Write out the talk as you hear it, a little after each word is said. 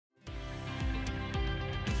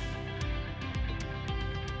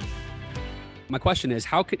My question is,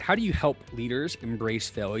 how do you help leaders embrace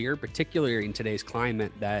failure, particularly in today's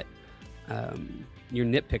climate that you're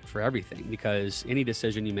nitpicked for everything? Because any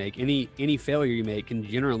decision you make, any failure you make, can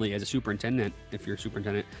generally, as a superintendent, if you're a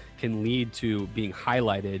superintendent, can lead to being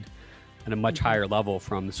highlighted at a much Mhm. higher level,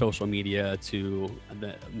 from social media to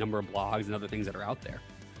the number of blogs and other things that are out there.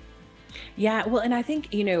 Yeah, well, and I think,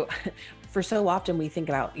 for so often we think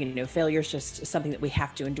about, failure is just something that we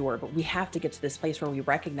have to endure, but we have to get to this place where we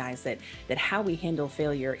recognize that how we handle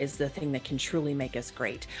failure is the thing that can truly make us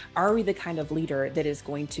great. Are we the kind of leader that is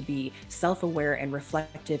going to be self-aware and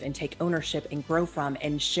reflective and take ownership and grow from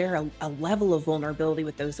and share a level of vulnerability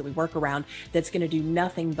with those that we work around that's going to do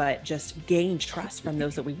nothing but just gain trust from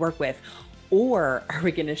those that we work with? Or are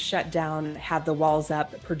we going to shut down, have the walls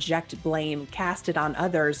up, project blame, cast it on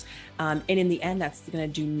others? And in the end, that's going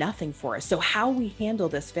to do nothing for us. So, how we handle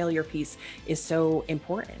this failure piece is so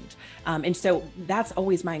important. And so, that's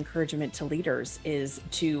always my encouragement to leaders is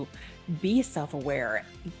to be self-aware,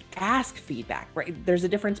 ask feedback, right? There's a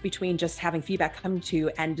difference between just having feedback come to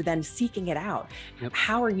you and then seeking it out. Yep,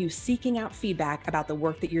 How are you seeking out feedback about the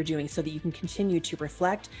work that you're doing so that you can continue to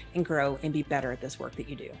reflect and grow and be better at this work that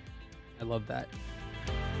you do? I love that.